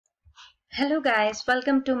Hello guys,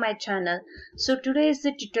 welcome to my channel. So today is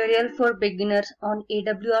the tutorial for beginners on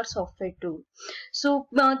AWR software tool. So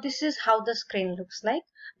this is how the screen looks like.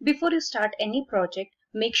 Before you start any project,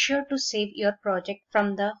 make sure to save your project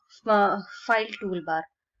from the file toolbar.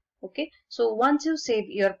 Okay, so once you save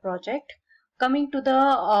your project, coming to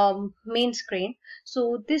the main screen,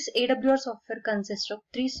 so this AWR software consists of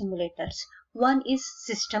three simulators. One is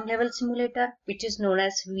system level simulator, which is known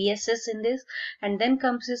as VSS in this, and then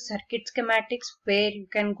comes is circuit schematics, where you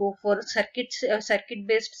can go for circuit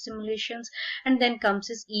based simulations, and then comes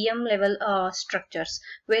is EM level structures,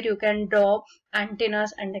 where you can draw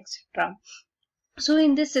antennas and etc. So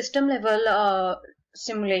in this system level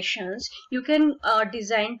simulations, you can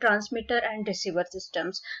design transmitter and receiver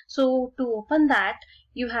systems. So to open that,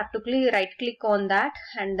 you have to right click on that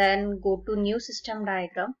and then go to new system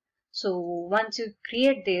diagram. So once you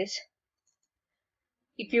create this,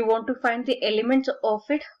 if you want to find the elements of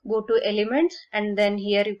it, go to elements, and then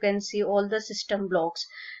here you can see all the system blocks.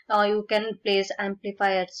 You can place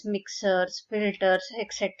amplifiers, mixers, filters,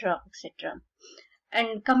 etc, etc.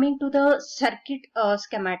 And coming to the circuit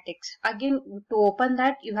schematics, again to open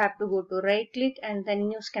that you have to go to right click and then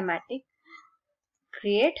new schematic,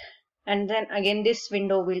 create, and then again this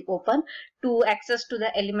window will open. To access to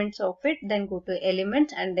the elements of it, then go to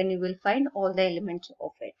elements and then you will find all the elements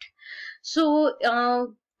of it.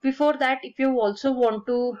 So before that, if you also want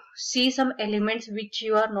to see some elements which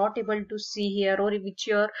you are not able to see here, or which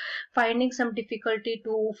you are finding some difficulty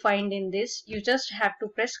to find in this, you just have to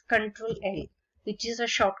press Ctrl L, which is a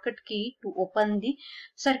shortcut key to open the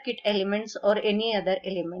circuit elements or any other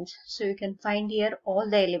elements. So you can find here all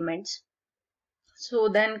the elements. So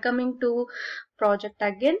then coming to project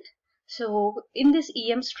again. So in this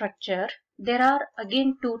EM structure, there are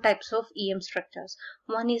again two types of EM structures.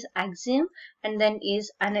 One is axiom and then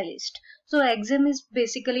is analyst. So axiom is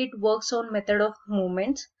basically it works on method of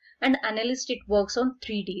movements, and analyst it works on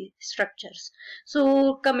 3D structures.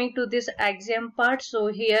 So coming to this axiom part, so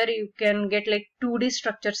here you can get like 2D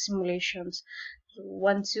structure simulations. So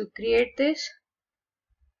once you create this,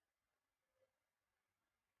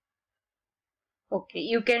 okay,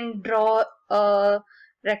 you can draw a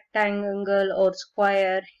rectangle or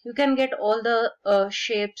square. You can get all the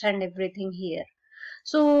shapes and everything here.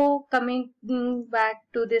 So coming back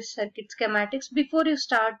to this circuit schematics, before you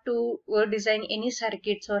start to design any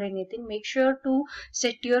circuits or anything, make sure to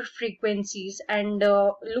set your frequencies and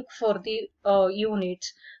look for the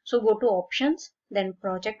units. So go to options, then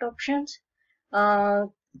project options,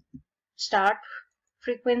 start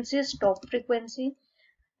frequency, stop frequency,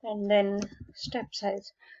 and then step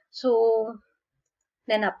size. So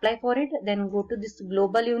then apply for it, then go to this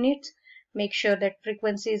global units. Make sure that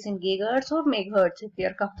frequency is in gigahertz or megahertz if you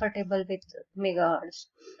are comfortable with megahertz.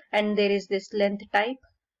 And there is this length type.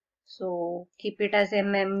 So keep it as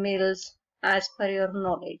mils as per your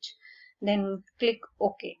knowledge. Then click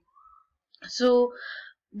OK. So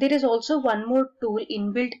there is also one more tool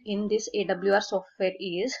inbuilt in this AWR software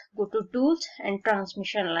is go to tools and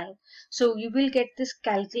transmission line. So you will get this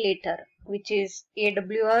calculator, which is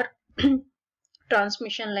AWR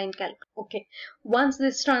transmission line calculator. Okay, once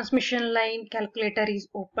this transmission line calculator is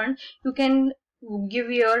opened, you can give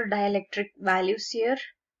your dielectric values here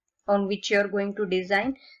on which you are going to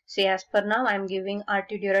design. Say as per now I am giving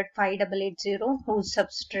RT duret 5880, whose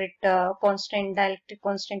substrate constant, dielectric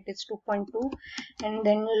constant is 2.2, and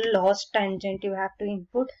then loss tangent you have to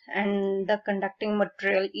input, and the conducting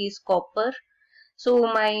material is copper. So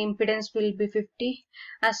my impedance will be 50.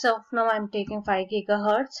 As of now I am taking 5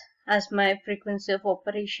 gigahertz as my frequency of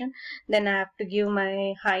operation. Then I have to give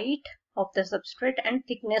my height of the substrate and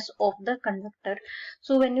thickness of the conductor.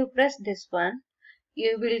 So when you press this one,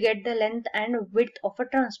 you will get the length and width of a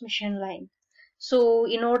transmission line. So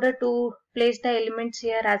in order to place the elements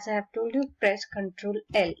here, as I have told you, press Ctrl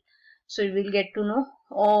L. So you will get to know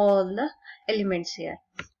all the elements here.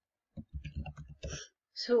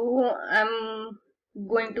 So I'm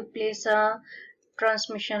going to place a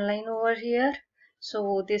transmission line over here.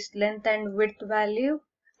 So this length and width value,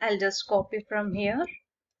 I'll just copy from here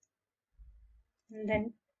and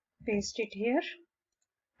then paste it here.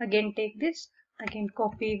 Again take this, again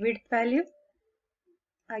copy width value,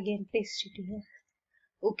 again paste it here.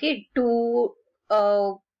 Okay, to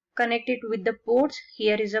connect it with the ports,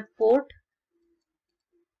 here is a port.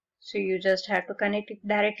 So you just have to connect it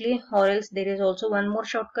directly, or else there is also one more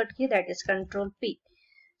shortcut key, that is Ctrl P.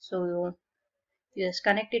 So you just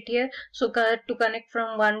connect it here. So to connect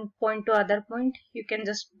from one point to other point, you can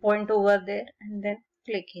just point over there and then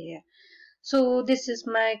click here. So this is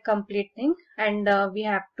my complete thing, and we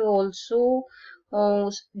have to also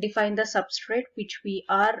define the substrate which we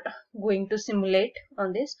are going to simulate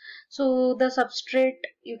on this. So the substrate,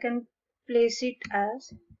 you can place it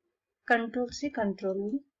as Control C,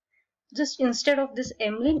 Control V. Just instead of this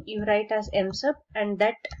mlin, you write as msub, and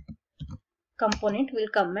that component will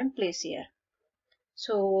come and place here.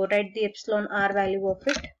 So write the epsilon r value of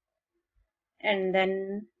it, and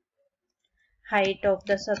then height of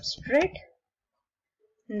the substrate,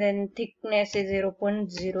 and then thickness is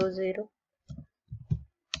 0.00,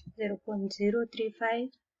 0.035,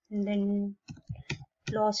 and then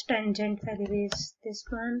loss tangent value is this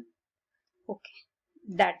one. Okay,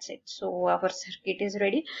 that's it. So our circuit is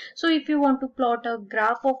ready. So if you want to plot a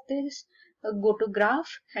graph of this, go to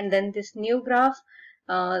graph and then this new graph.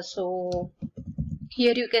 So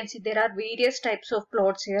here you can see there are various types of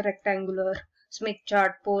plots here: rectangular, Smith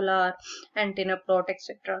chart, polar, antenna plot,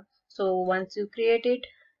 etc. So once you create it,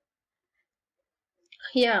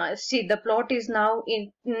 yeah, see the plot is now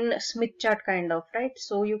in Smith chart kind of, right?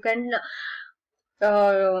 So you can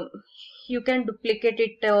duplicate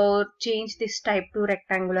it or change this type to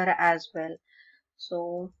rectangular as well.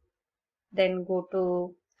 So then go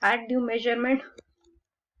to add new measurement.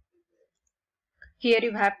 Here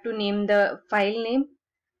you have to name the file name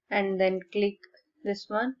and then click this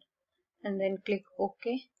one and then click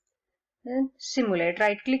OK. Then simulate,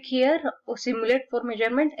 right click here, simulate for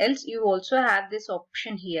measurement, else you also have this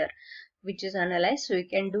option here which is analyze, so you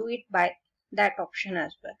can do it by that option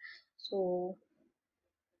as well. So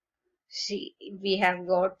see, we have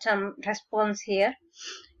got some response here.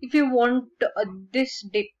 If you want this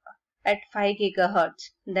dip at 5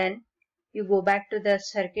 gigahertz, then you go back to the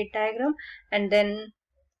circuit diagram and then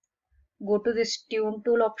go to this tune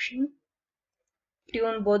tool option.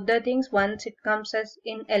 Tune both the things. Once it comes as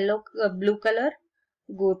in yellow blue color,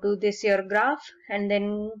 go to this your graph and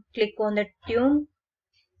then click on the tune,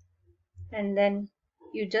 and then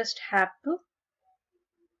you just have to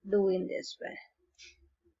do in this way.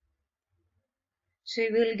 So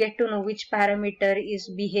you will get to know which parameter is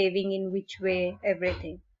behaving in which way,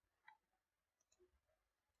 everything.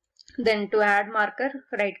 Then to add marker,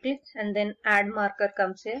 right click and then add marker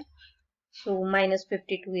comes here. So minus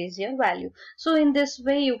 52 is your value. So in this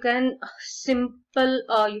way you can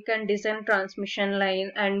you can design transmission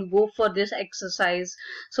line and go for this exercise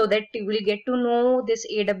so that you will get to know this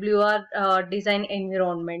AWR design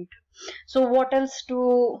environment. So what else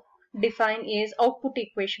to define is output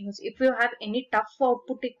equations. If you have any tough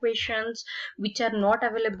output equations which are not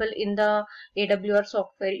available in the AWR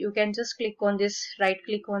software, you can just click on this, right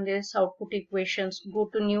click on this output equations, go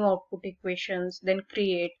to new output equations, then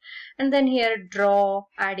create, and then here draw,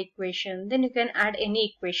 add equation, then you can add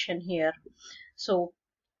any equation here. So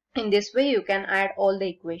in this way you can add all the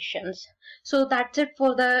equations. So that's it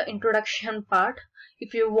for the introduction part.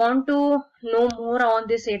 If you want to know more on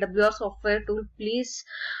this AWR software tool, please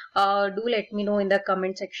do let me know in the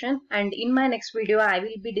comment section, and in my next video I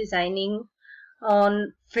will be designing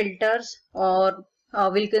on filters or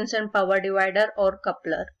Wilkinson power divider or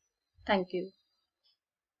coupler. Thank you.